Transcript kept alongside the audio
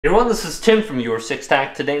Hey everyone, this is Tim from Your Six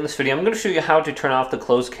Tack. Today in this video, I'm going to show you how to turn off the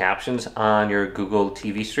closed captions on your Google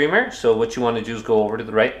TV streamer. So what you want to do is go over to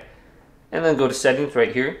the right and then go to settings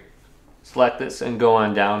right here. Select this and go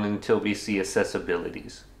on down until we see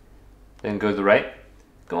accessibilities. Then go to the right,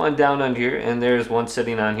 go on down under here, and there's one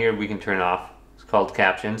setting on here we can turn off. It's called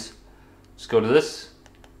captions. Just go to this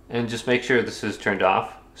and just make sure this is turned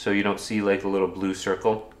off so you don't see like a little blue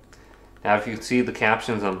circle. Now if you see the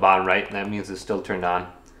captions on the bottom right, that means it's still turned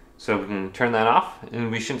on. So we can turn that off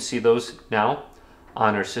and we shouldn't see those now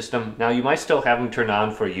on our system. Now you might still have them turned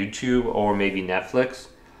on for YouTube or maybe Netflix.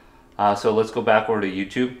 So let's go back over to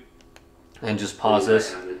YouTube and just pause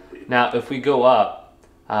this. Now if we go up,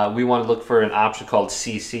 we want to look for an option called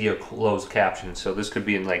CC or closed captions. So this could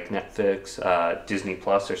be in like Netflix, Disney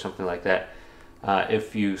Plus or something like that.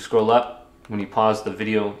 If you scroll up, when you pause the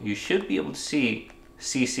video, you should be able to see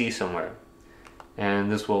CC somewhere.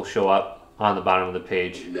 And this will show up on the bottom of the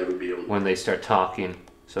page when they start talking.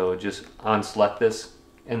 So just unselect this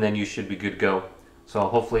and then you should be good to go. So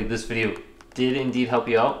hopefully this video did indeed help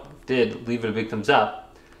you out. Did, leave it a big thumbs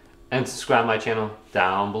up and subscribe to my channel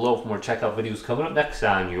down below for more checkout videos coming up next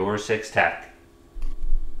on Your Six Tack.